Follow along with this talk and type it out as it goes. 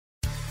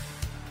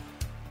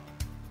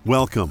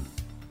Welcome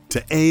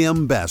to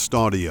AM Best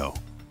Audio.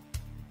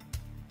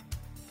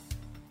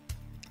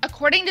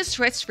 According to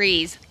Swiss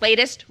Re's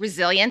latest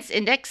Resilience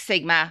Index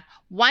Sigma,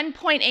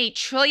 $1.8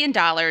 trillion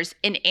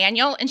in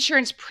annual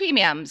insurance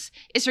premiums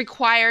is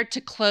required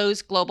to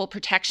close global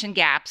protection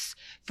gaps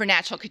for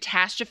natural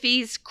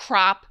catastrophes,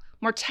 crop,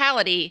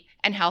 mortality,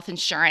 and health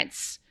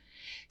insurance.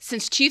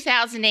 Since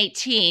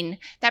 2018,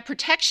 that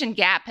protection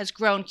gap has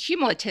grown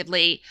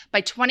cumulatively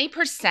by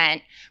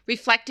 20%,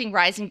 reflecting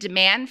rising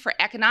demand for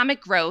economic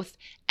growth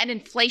and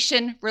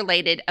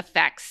inflation-related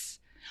effects.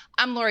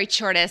 I'm Lori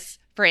Chortis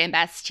for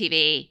Ambest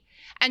TV.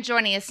 And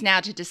joining us now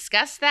to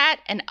discuss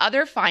that and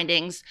other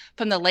findings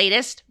from the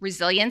latest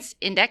Resilience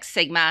Index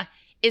Sigma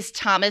is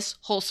Thomas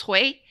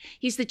Holzheu.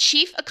 He's the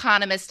Chief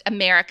Economist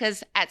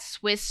Americas at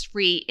Swiss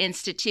Re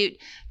Institute.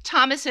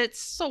 Thomas,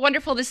 it's so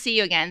wonderful to see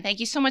you again.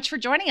 Thank you so much for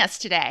joining us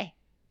today.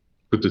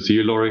 Good to see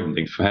you, Lori, and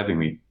thanks for having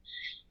me.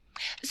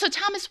 So,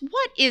 Thomas,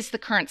 what is the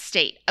current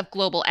state of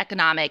global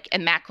economic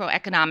and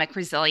macroeconomic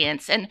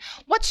resilience, and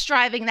what's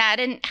driving that,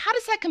 and how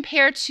does that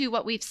compare to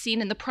what we've seen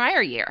in the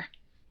prior year?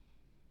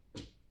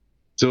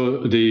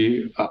 So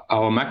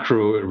our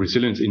macro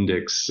resilience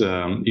index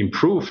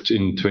improved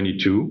in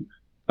 22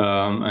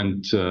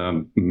 and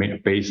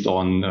based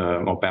on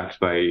or backed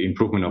by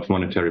improvement of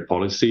monetary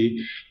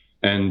policy.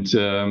 And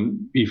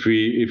if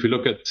we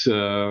look at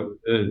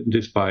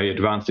this by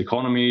advanced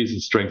economies,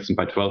 it's strengthened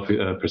by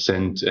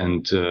 12%,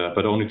 and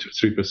but only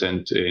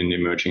 3% in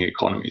emerging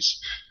economies.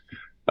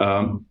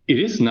 It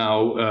is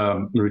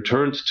now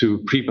returned to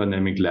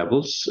pre-pandemic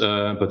levels,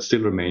 but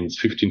still remains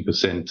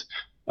 15%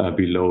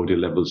 below the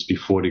levels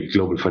before the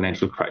global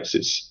financial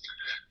crisis.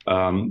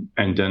 And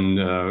then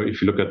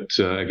if you look at,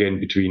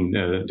 again, between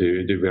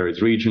the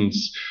various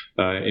regions,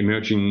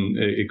 emerging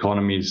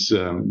economies,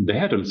 they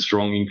had a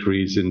strong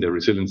increase in their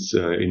resilience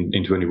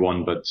in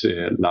 21, but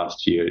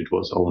last year it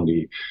was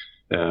only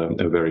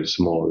a very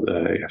small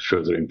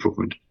further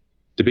improvement.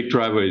 The big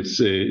driver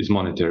is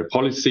monetary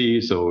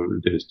policy. So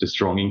the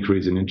strong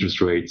increase in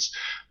interest rates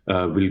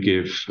will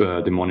give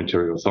the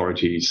monetary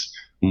authorities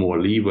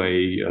more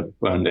leeway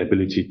and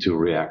ability to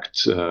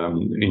react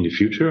in the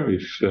future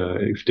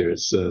if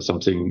there's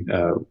something,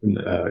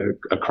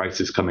 a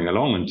crisis coming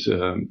along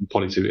and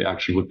policy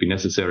action would be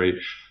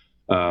necessary.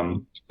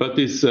 But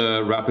this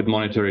rapid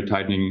monetary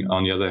tightening,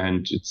 on the other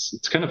hand,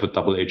 it's kind of a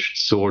double-edged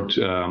sword.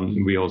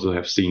 We also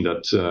have seen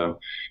that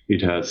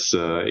it has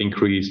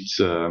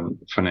increased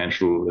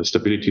financial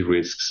stability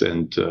risks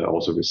and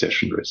also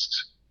recession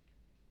risks.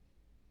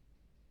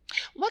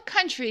 What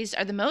countries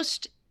are the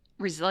most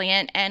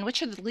resilient and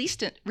which are the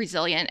least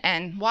resilient,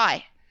 and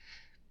why?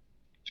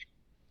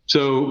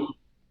 So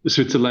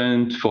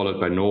Switzerland, followed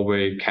by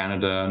Norway,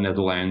 Canada,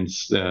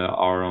 Netherlands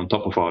are on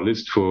top of our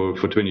list for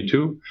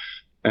 22.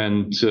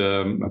 And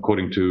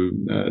according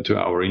to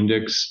our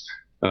index,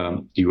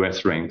 the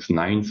US ranks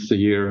 9th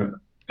here.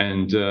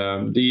 And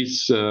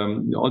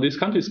all these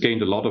countries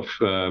gained a lot of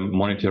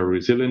monetary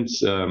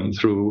resilience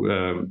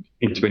through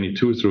in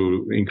 22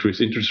 through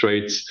increased interest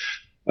rates.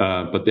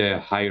 But their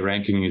high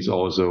ranking is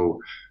also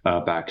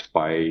backed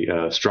by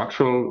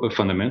structural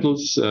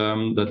fundamentals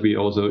that we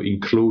also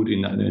include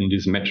in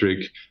this metric.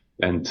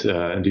 And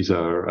these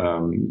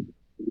are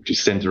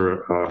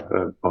center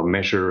or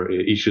measure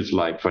issues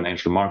like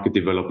financial market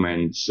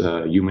developments,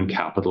 human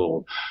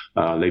capital,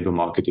 labor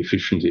market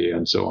efficiency,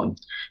 and so on.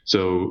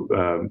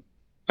 So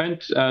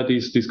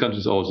these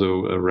countries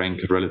also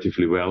rank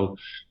relatively well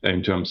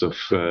in terms of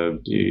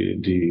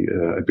the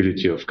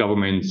ability of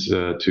governments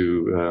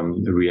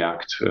to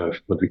react,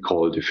 what we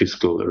call the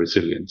fiscal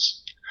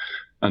resilience.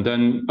 And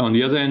then on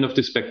the other end of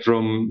the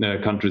spectrum,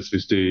 countries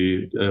with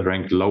the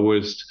ranked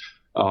lowest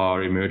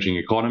are emerging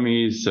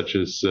economies such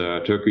as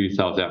Turkey,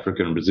 South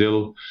Africa, and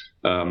Brazil.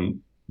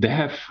 They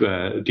have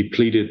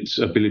depleted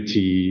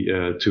ability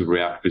to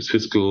react with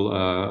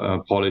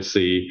fiscal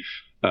policy.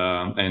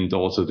 And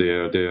also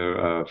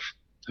their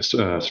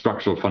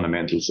structural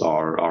fundamentals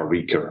are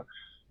weaker.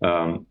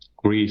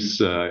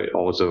 Greece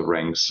also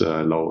ranks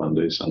low on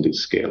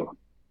this scale.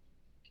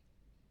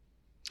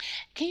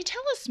 Can you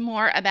tell us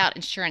more about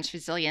insurance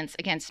resilience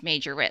against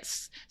major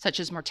risks, such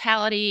as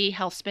mortality,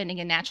 health spending,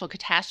 and natural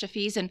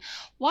catastrophes, and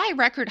why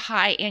record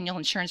high annual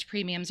insurance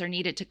premiums are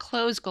needed to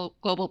close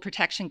global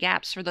protection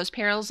gaps for those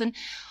perils, and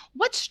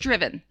what's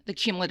driven the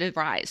cumulative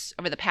rise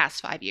over the past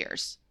 5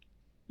 years?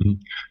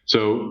 Mm-hmm.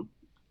 So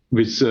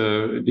with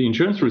the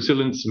insurance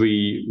resilience,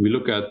 we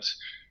look at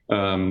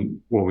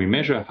we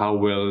measure how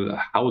well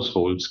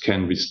households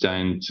can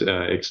withstand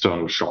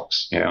external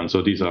shocks. Yeah, and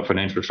so these are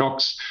financial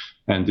shocks,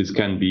 and this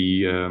can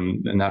be a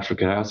natural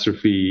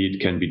catastrophe. It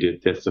can be the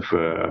death of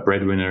a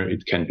breadwinner.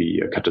 It can be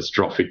a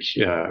catastrophic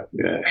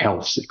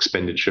health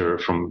expenditure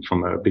from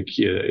a big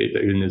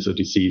illness or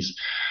disease,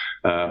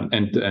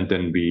 and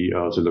then we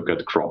also look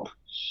at crop.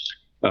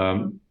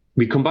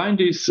 We combine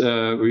this,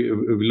 we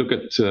look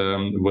at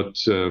what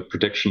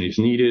protection is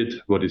needed,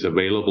 what is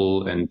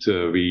available, and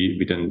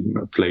we then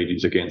play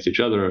these against each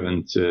other.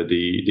 And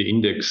the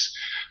index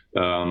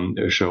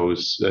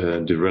shows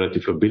the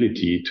relative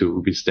ability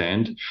to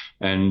withstand.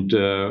 And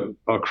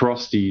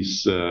across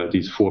these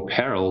four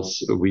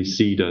perils, we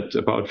see that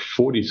about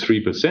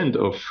 43%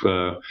 of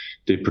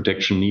the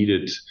protection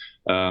needed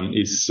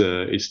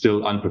is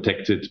still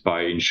unprotected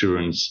by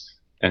insurance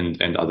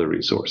and other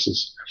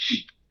resources.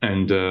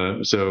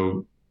 And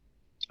so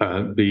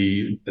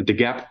the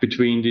gap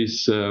between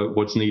this,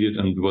 what's needed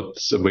and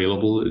what's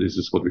available, this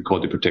is what we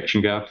call the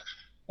protection gap.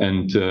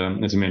 And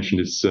as I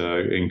mentioned, it's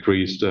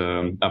increased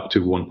up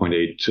to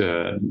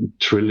 1.8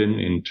 trillion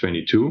in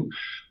 22.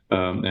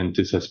 And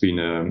this has been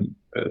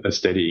a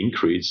steady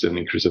increase, an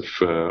increase of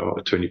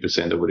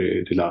 20% over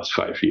the last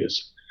 5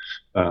 years.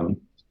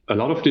 A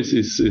lot of this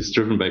is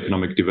driven by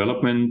economic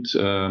development.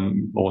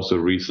 Also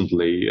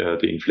recently,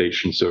 the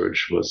inflation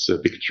surge was a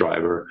big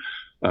driver,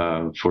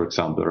 for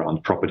example,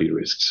 around property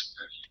risks.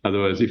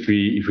 Otherwise, if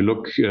we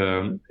look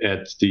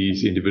at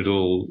these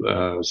individual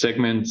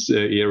segments,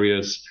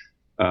 areas,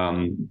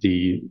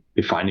 the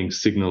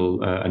findings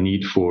signal a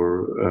need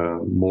for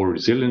more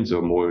resilience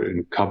or more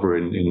cover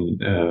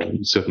in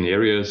certain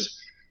areas.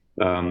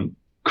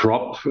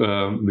 Crop,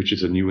 which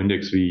is a new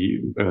index,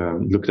 we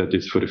looked at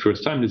this for the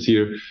first time this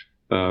year,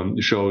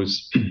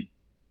 shows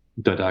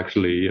that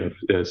actually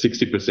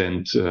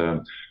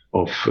 60%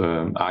 of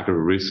agro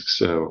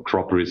risks,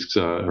 crop risks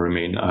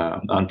remain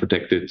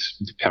unprotected.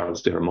 The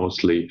perils, they are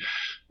mostly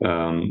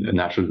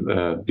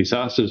natural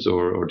disasters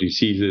or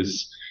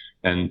diseases.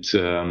 And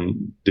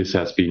this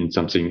has been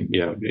something,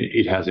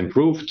 it has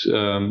improved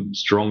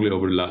strongly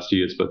over the last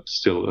years, but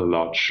still a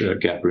large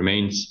gap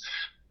remains.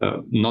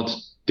 Not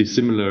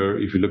dissimilar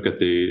if you look at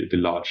the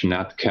large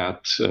nat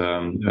cat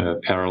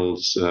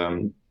perils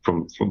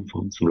from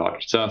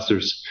large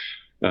disasters.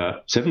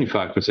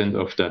 75%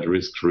 of that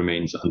risk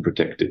remains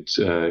unprotected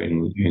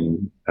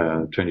in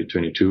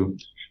 2022.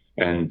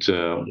 And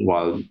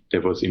while there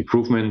were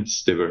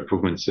improvements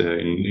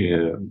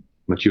in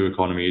mature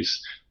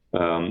economies.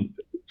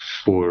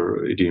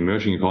 For the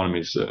emerging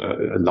economies,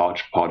 a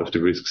large part of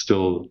the risk,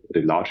 still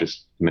the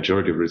largest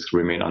majority of risks,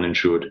 remain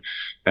uninsured,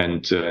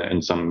 and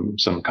in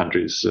some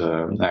countries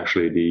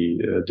actually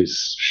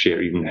this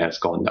share even has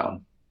gone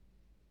down.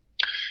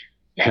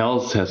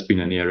 Health has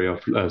been an area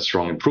of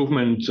strong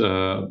improvement.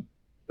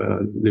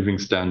 Living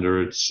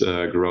standards,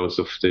 growth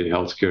of the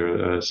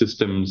healthcare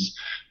systems,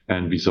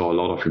 and we saw a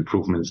lot of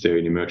improvements there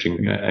in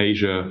emerging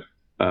Asia.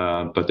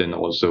 But then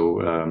also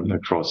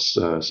across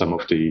some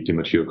of the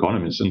mature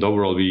economies. And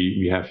overall,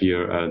 we have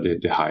here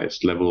the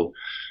highest level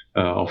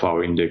of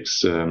our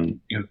index, and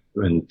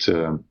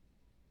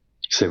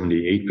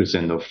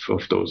 78% of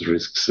those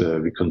risks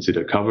we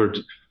consider covered.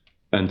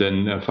 And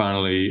then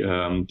finally,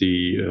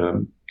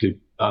 the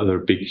other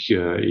big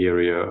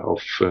area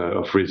of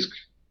risk,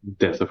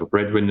 death of a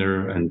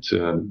breadwinner, and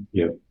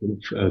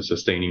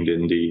sustaining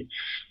then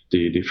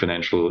the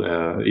financial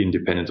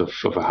independence of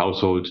a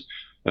household.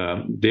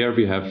 There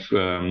we have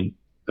a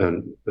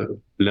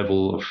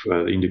level of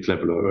index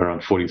level of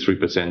around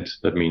 43%.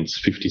 That means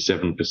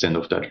 57%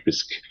 of that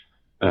risk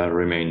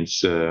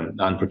remains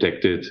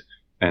unprotected,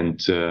 and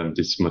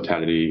this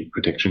mortality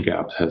protection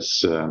gap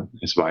has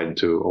widened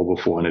to over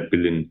 400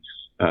 billion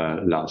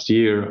last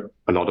year.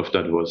 A lot of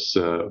that was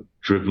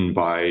driven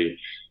by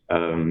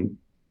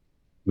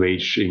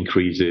wage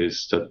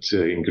increases that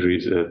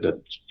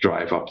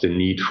drive up the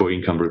need for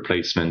income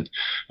replacement,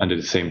 and at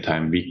the same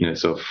time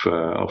weakness of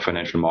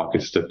financial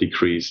markets that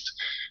decreased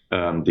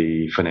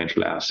the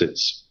financial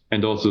assets.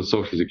 And also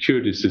social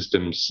security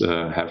systems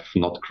have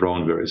not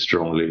grown very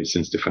strongly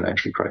since the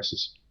financial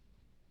crisis.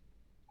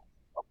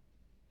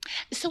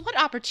 So what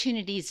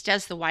opportunities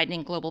does the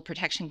widening global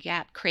protection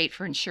gap create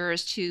for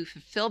insurers to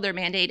fulfill their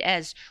mandate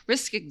as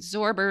risk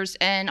absorbers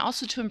and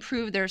also to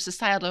improve their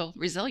societal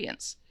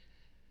resilience?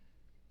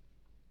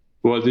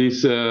 Well,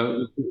 this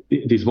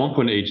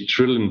 1.8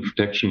 trillion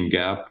protection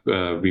gap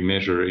we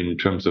measure in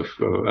terms of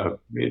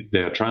they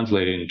are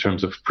translated in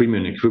terms of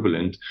premium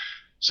equivalent.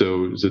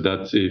 So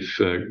that if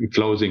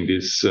closing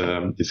this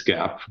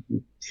gap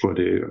for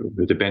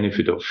the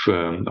benefit of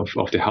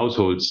the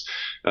households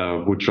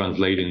would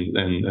translate in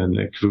an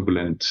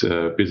equivalent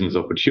business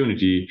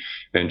opportunity.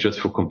 And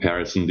just for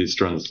comparison, this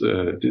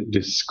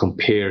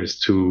compares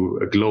to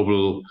a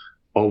global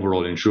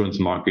overall insurance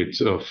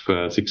market of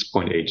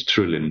 6.8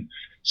 trillion.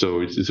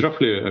 So it's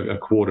roughly a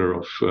quarter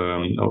of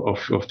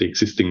the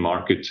existing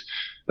market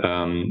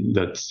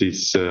that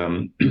this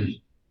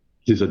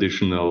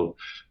additional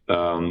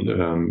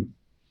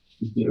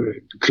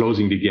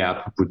closing the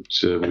gap would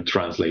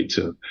translate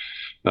to.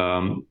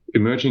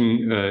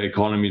 Emerging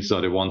economies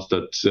are the ones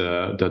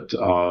that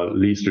are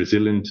least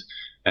resilient,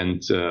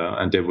 and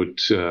they would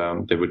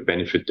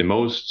benefit the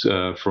most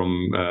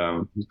from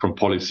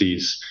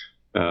policies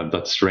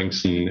that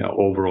strengthen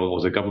overall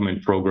also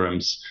government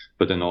programs,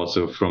 but then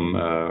also from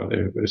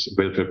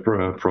welfare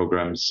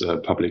programs,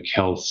 public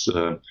health,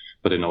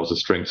 but then also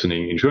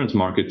strengthening insurance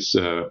markets,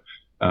 where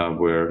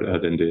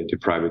then the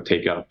private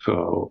take-up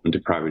and the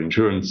private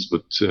insurance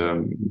would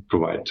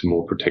provide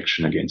more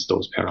protection against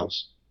those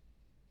perils.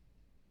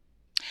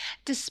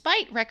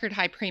 Despite record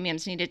high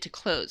premiums needed to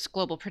close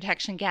global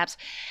protection gaps,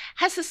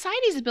 has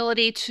society's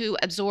ability to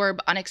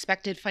absorb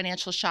unexpected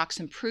financial shocks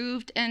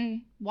improved,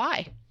 and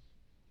why?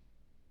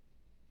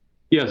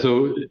 Yeah,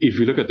 so if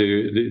we look at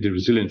the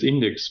resilience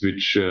index,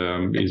 which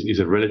is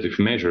a relative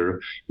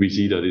measure, we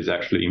see that it's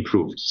actually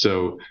improved.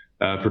 So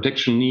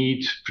protection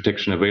need,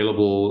 protection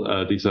available,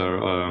 these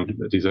are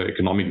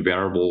economic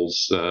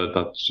variables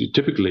that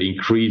typically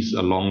increase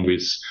along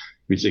with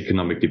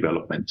economic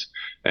development,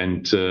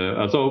 and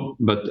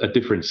but at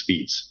different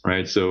speeds,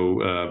 right?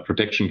 So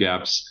protection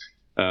gaps,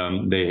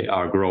 they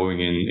are growing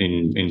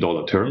in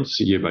dollar terms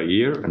year by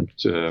year, and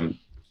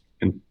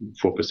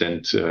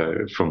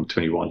 4% from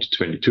 21 to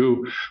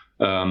 22.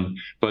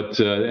 But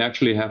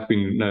actually have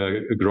been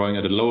growing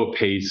at a lower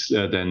pace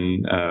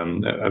than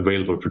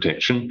available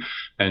protection,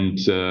 and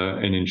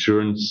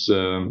insurance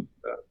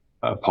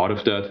part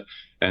of that.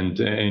 And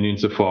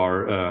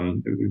insofar,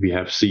 we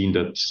have seen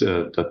that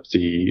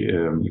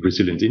the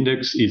resilience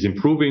index is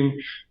improving,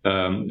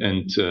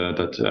 and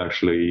that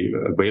actually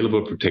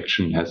available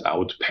protection has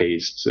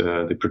outpaced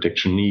the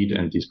protection need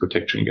and these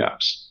protection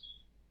gaps.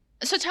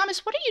 So,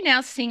 Thomas, what are you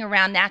now seeing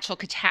around natural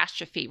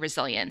catastrophe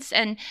resilience?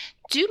 And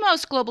do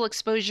most global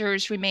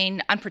exposures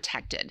remain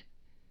unprotected?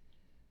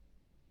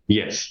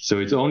 Yes, so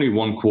it's only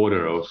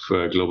 1/4 of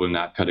global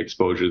nat cat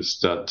exposures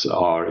that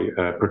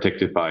are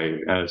protected by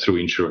through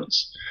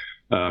insurance.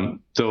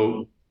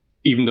 So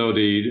even though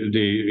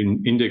the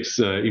index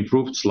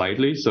improved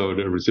slightly, so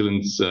the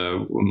resilience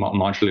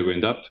marginally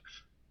went up,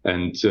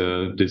 and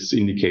this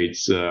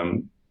indicates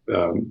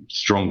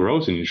strong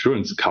growth in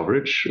insurance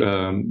coverage,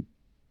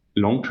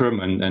 long term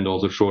and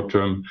also short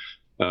term,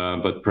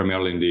 but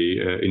primarily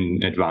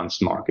in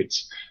advanced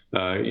markets.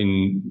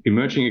 In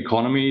emerging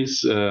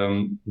economies,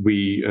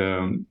 we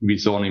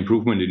saw an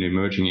improvement in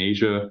emerging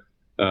Asia,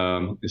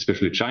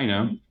 especially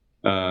China,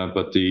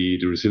 but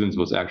the resilience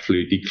was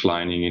actually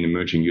declining in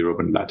emerging Europe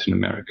and Latin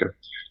America.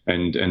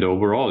 And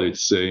overall,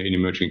 it's in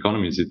emerging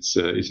economies, it's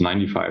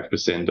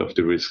 95% of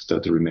the risk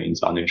that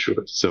remains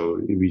uninsured. So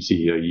we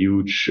see a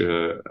huge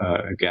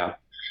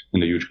gap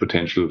and a huge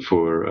potential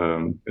for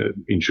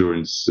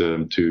insurance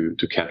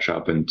to catch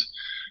up and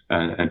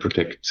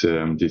protect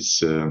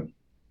these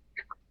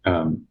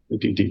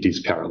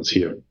perils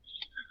here.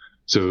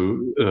 So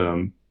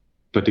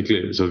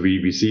particularly, so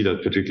we see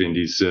that particularly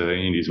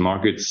in these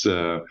markets,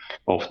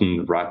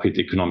 often rapid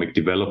economic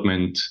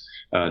development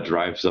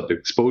drives up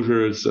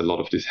exposures. A lot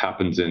of this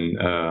happens in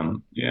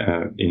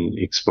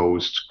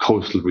exposed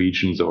coastal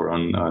regions or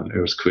on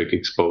earthquake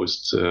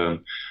exposed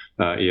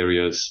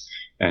areas.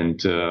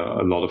 And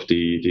a lot of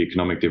the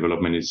economic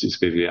development is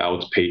basically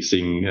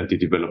outpacing the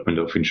development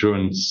of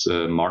insurance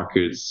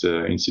markets,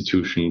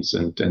 institutions,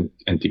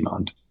 and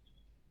demand.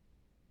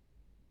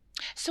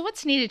 So,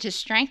 what's needed to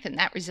strengthen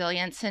that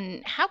resilience,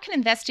 and how can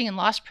investing in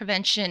loss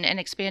prevention and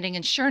expanding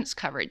insurance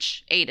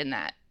coverage aid in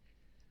that?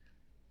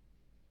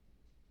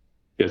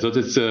 Yeah, so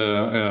it's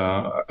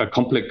a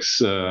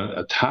complex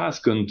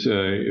task, and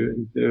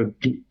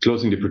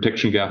closing the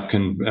protection gap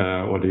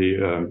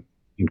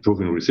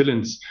improving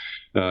resilience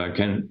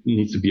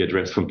needs to be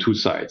addressed from two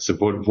sides. So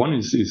one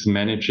is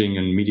managing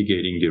and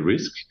mitigating the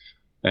risk,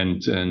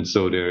 and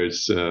so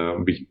there's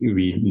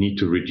we need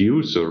to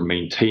reduce or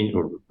maintain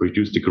or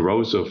reduce the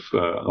growth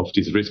of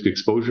these risk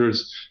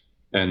exposures,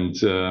 and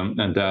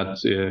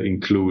that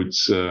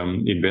includes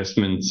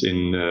investments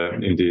in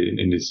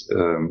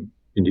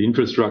the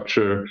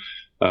infrastructure.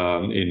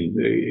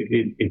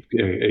 It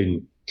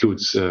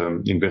includes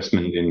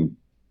investment in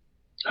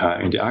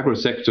the agro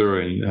sector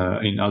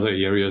and in other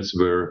areas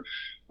where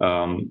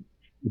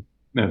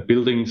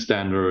building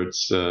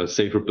standards,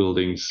 safer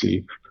buildings,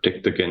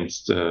 protect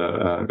against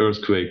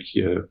earthquake,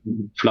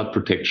 flood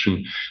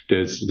protection.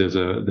 There's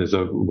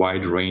a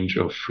wide range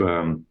of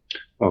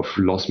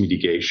loss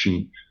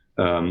mitigation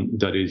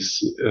that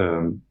is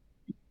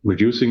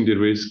reducing the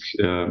risk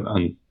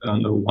on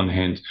the one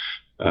hand,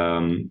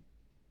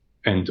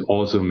 and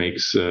also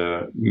makes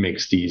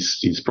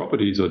these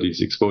properties or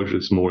these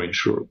exposures more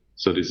insured.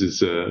 So this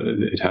is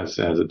it has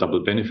a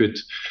double benefit.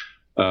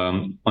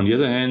 On the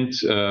other hand,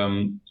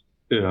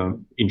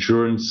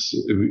 insurance,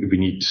 we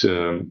need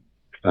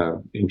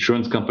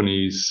insurance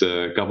companies,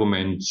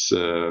 governments,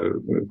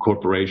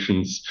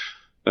 corporations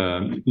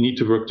need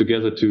to work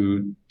together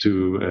to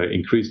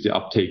increase the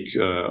uptake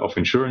of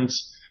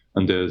insurance.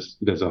 And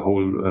there's a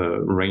whole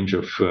range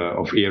of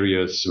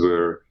areas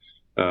where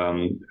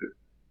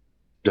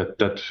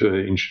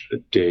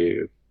they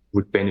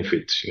would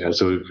benefit.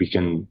 So we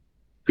can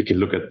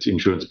look at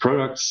insurance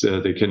products.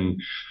 They can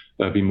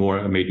be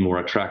made more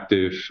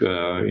attractive.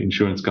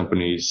 Insurance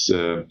companies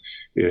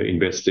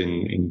invest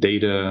in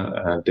data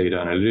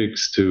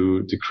analytics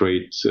to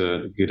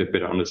get a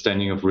better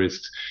understanding of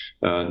risk.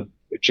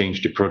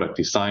 Change the product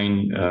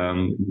design.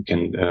 We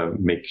can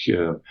make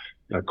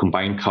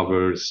combined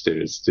covers.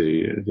 There's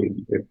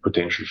the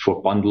potential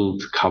for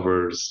bundled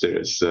covers.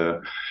 There's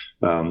a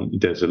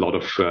lot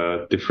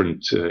of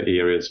different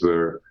areas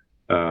where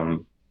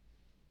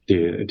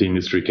the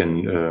industry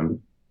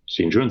can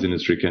the insurance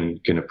industry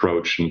can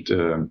approach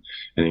and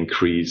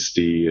increase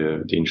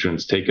the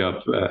insurance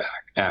take-up,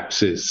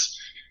 access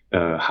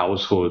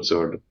households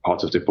or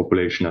parts of the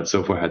population that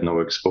so far had no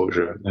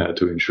exposure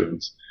to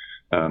insurance.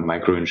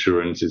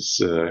 Microinsurance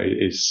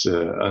is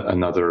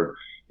another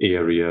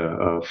area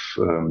of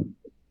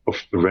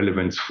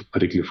relevance,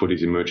 particularly for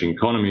these emerging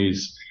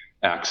economies,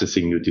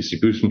 accessing new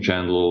distribution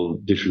channel,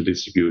 digital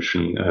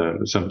distribution.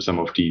 Some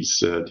of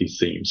these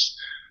themes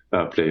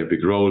play a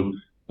big role.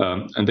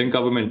 And then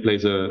government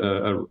plays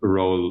a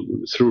role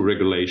through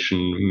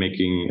regulation,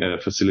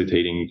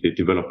 facilitating the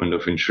development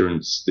of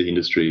insurance, the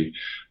industry,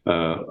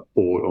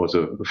 or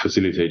also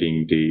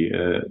facilitating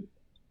the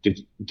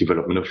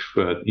development of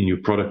new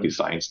product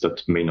designs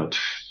that may not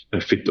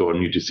fit, or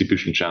new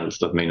distribution channels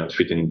that may not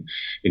fit in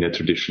a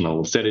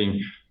traditional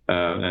setting.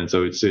 And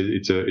so it's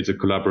a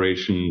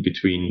collaboration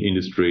between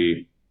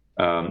industry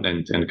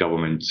and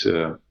government.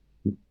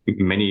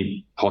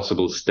 Many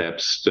possible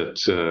steps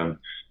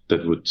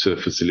that would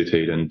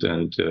facilitate and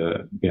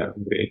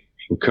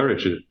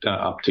encourage an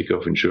uptick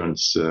of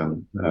insurance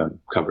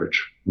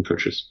coverage and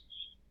purchase.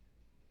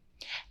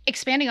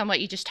 Expanding on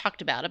what you just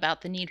talked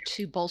about the need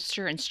to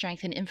bolster and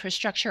strengthen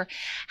infrastructure,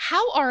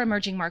 how are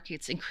emerging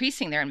markets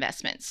increasing their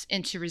investments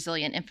into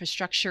resilient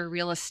infrastructure,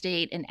 real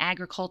estate, and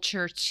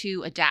agriculture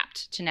to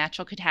adapt to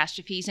natural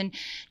catastrophes? And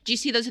do you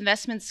see those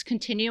investments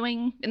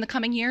continuing in the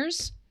coming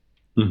years?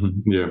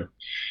 Mm-hmm.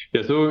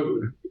 Yeah.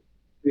 So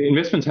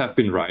investments have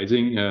been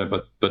rising,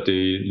 but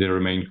they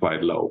remain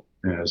quite low.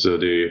 So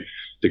the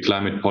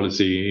Climate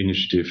Policy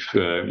Initiative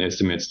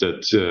estimates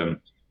that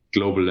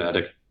global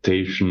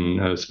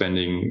adaptation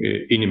spending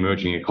in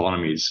emerging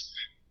economies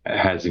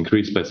has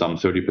increased by some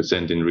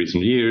 30% in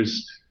recent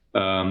years,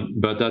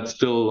 but that's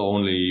still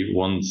only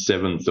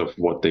 1/7 of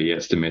what they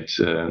estimate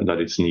that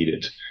it's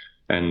needed,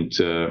 and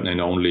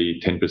only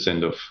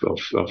 10%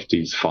 of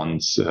these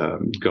funds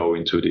go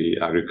into the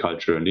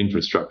agriculture and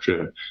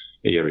infrastructure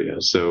area.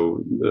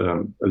 So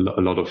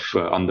a lot of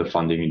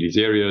underfunding in these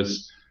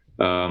areas.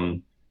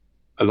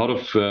 A lot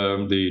of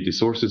the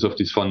sources of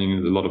this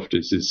funding, a lot of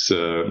this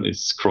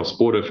is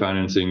cross-border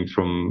financing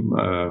from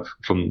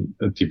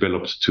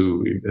developed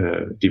to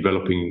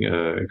developing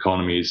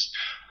economies,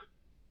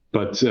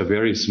 but a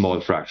very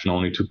small fraction,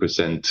 only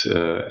 2%,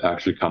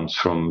 actually comes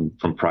from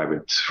the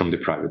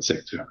private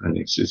sector, and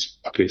it's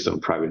based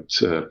on private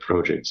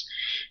projects.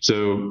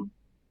 So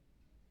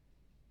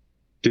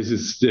this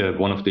is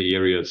one of the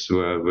areas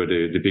where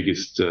the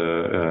biggest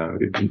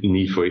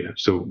need for it.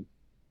 So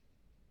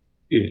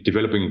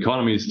developing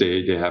economies,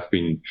 they have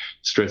been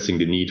stressing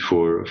the need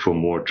for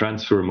more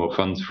transfer, more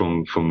funds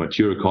from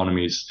mature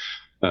economies.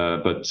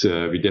 But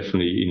we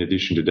definitely, in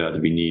addition to that,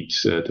 we need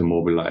to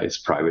mobilize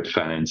private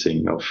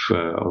financing of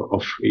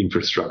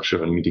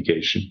infrastructure and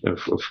mitigation of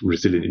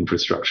resilient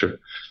infrastructure.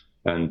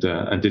 And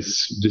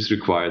this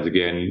requires,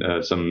 again,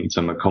 some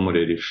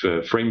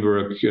accommodative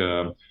framework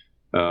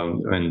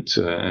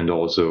and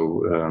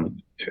also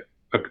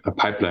a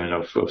pipeline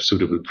of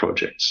suitable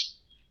projects.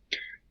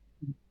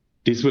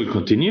 This will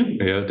continue.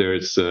 Yeah, there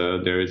is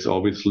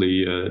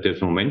obviously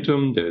there's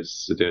momentum.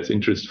 There's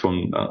interest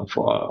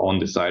on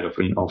the side of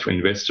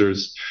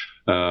investors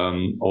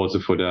also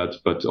for that,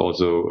 but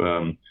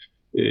also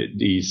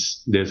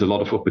there's a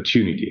lot of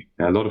opportunity.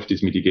 A lot of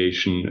these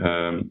mitigation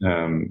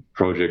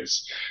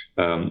projects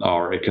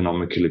are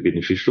economically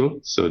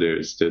beneficial, so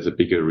there's a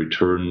bigger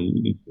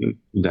return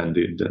than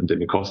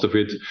the cost of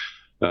it.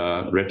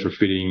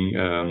 Retrofitting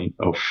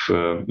of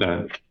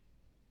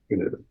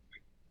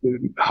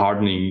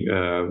hardening,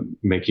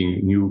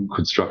 making new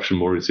construction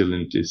more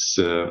resilient has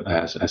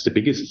the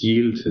biggest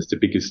yield, has the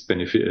biggest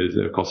benefit,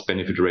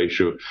 cost-benefit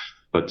ratio.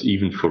 But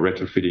even for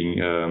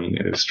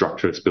retrofitting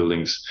structures,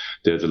 buildings,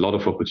 there's a lot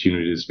of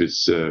opportunities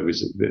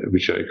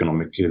which are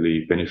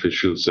economically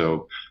beneficial.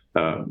 So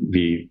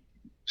we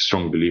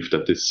strongly believe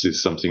that this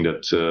is something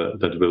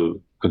that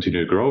will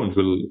continue to grow and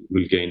will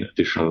gain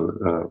additional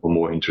or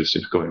more interest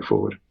in going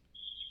forward.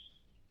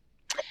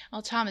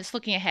 Well, Thomas,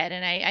 looking ahead,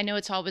 and I know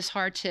it's always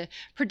hard to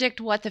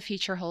predict what the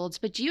future holds,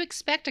 but do you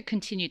expect a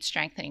continued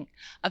strengthening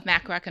of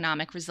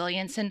macroeconomic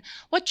resilience? And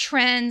what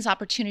trends,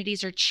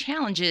 opportunities, or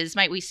challenges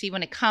might we see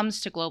when it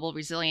comes to global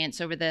resilience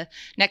over the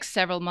next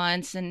several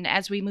months and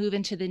as we move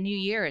into the new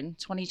year in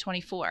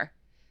 2024?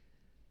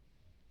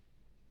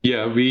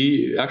 Yeah,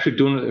 we actually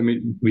do. I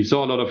mean, we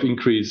saw a lot of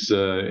increase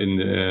in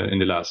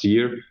the last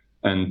year,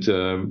 and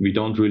we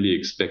don't really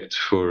expect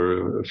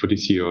for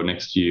this year or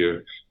next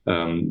year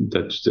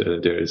that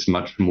there is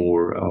much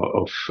more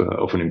of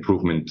an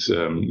improvement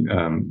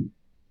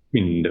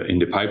in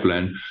the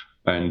pipeline.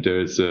 And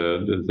there's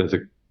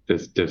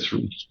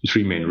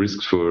three main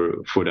risks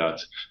for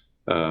that,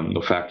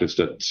 the factors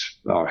that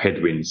are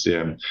headwinds.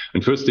 Yeah.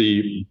 And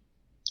firstly,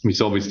 we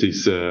saw with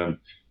this the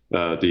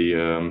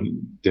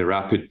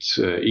rapid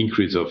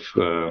increase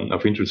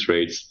of interest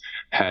rates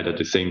had at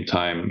the same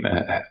time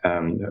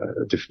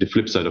the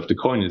flip side of the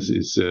coin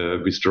is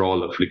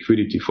withdrawal of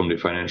liquidity from the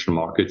financial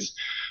markets,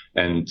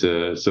 and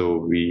so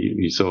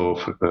we saw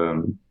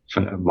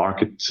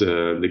market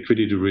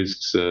liquidity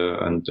risks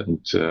and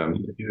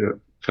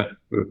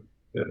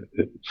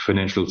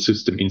financial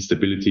system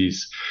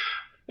instabilities,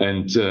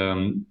 and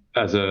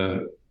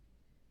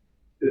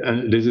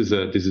this is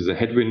a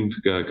headwind.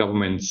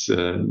 Governments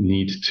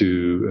need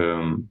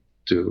to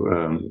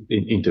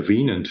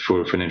intervene, and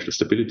for financial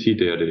stability,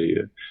 they're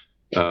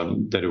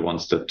the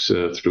ones that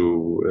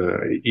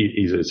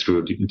either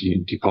through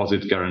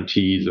deposit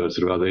guarantees or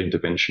through other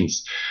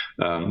interventions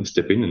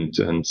step in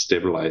and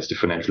stabilize the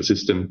financial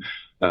system.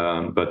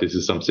 But this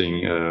is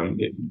something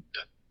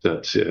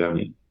that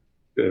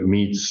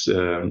meets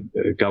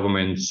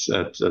governments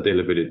at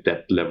elevated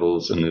debt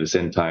levels, and at the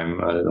same time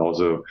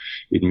also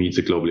it meets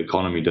a global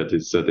economy that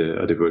is at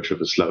the verge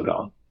of a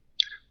slowdown.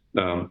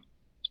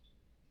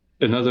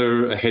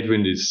 Another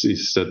headwind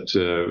is that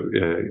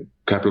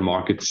capital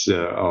markets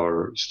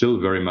are still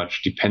very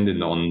much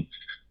dependent on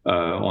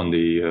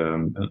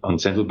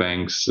central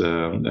banks'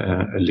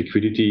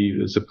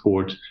 liquidity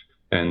support,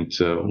 and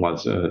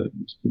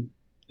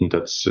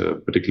that's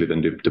particularly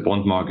then the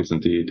bond markets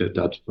and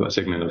that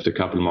segment of the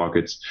capital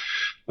markets.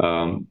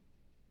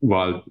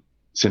 While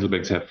central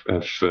banks have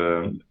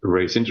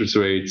raised interest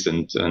rates,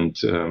 and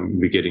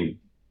we're getting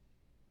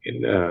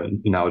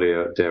now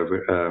they're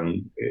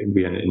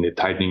in a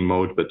tightening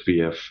mode, but we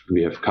have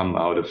come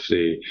out of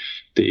the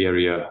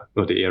era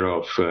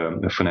of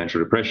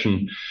financial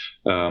repression.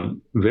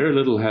 Very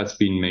little has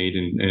been made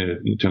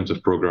in terms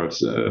of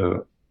progress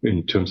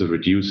in terms of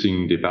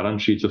reducing the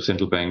balance sheets of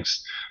central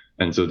banks,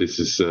 and so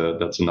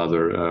that's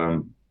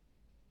another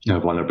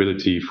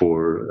vulnerability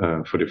for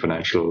the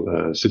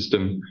financial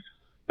system.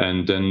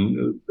 And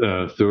then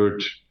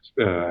third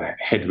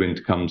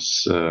headwind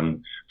comes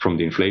from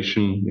the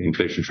inflation.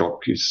 Inflation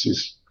shock is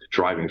the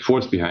driving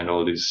force behind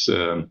all these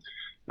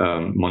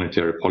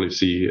monetary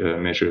policy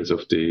measures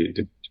of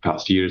the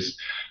past years.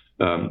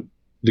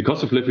 The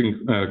cost of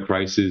living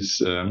crisis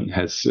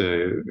has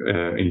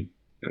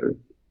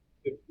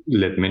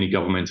led many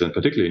governments, and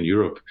particularly in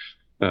Europe,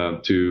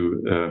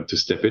 to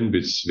step in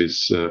with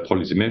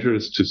policy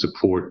measures to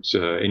support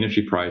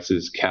energy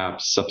prices,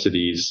 caps,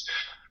 subsidies.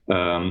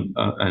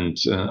 And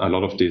a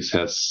lot of this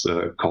has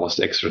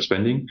caused extra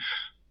spending.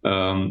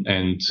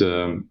 And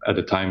at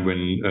a time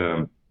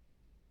when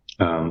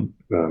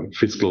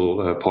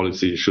fiscal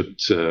policy should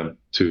to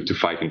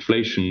fight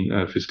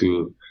inflation,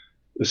 fiscal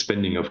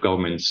spending of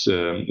governments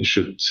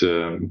should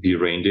be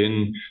reined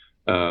in.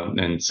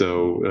 And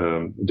so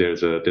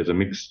there's a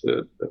mix,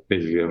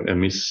 basically a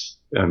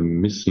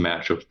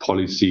mismatch of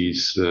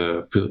policies,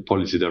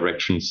 policy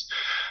directions.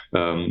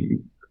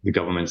 The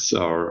governments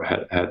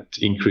had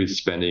increased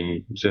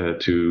spending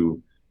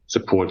to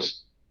support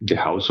the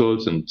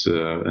households and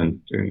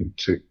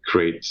to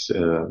create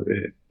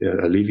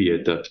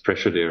alleviate that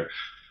pressure there.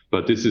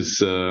 But this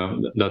is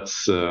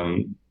it's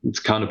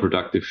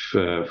counterproductive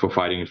for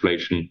fighting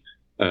inflation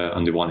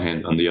on the one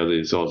hand. On the other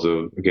is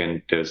also,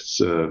 again,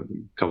 there's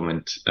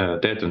government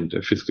debt, and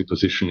the fiscal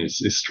position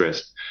is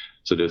stressed.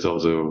 So there's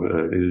also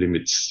it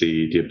limits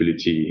the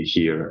ability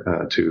here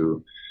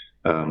to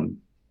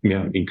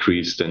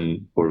increase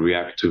then or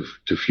react to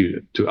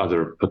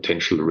other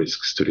potential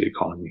risks to the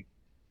economy.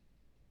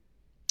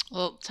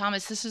 Well,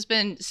 Thomas, this has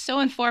been so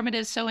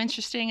informative, so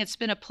interesting. It's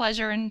been a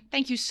pleasure, and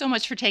thank you so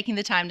much for taking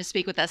the time to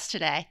speak with us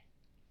today.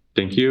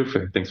 Thank you.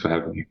 Thanks for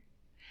having me.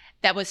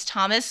 That was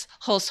Thomas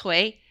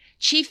Holzheu,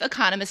 Chief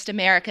Economist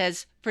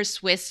Americas for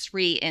Swiss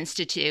Re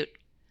Institute.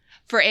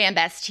 For AM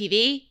Best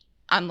TV,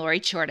 I'm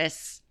Lori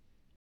Chortis.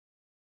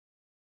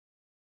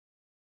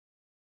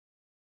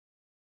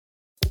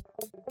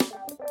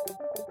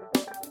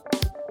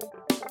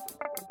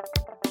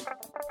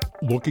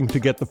 Looking to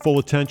get the full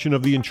attention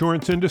of the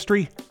insurance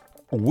industry?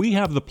 We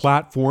have the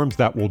platforms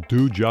that will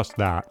do just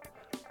that.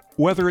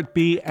 Whether it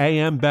be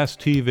AM Best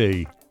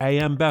TV,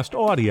 AM Best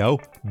Audio,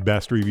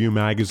 Best Review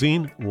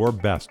Magazine, or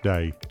Best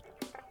Day.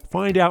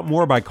 Find out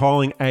more by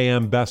calling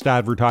AM Best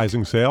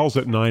Advertising Sales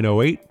at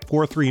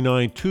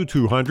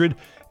 908-439-2200,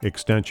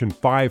 extension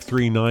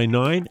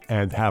 5399,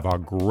 and have a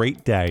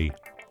great day.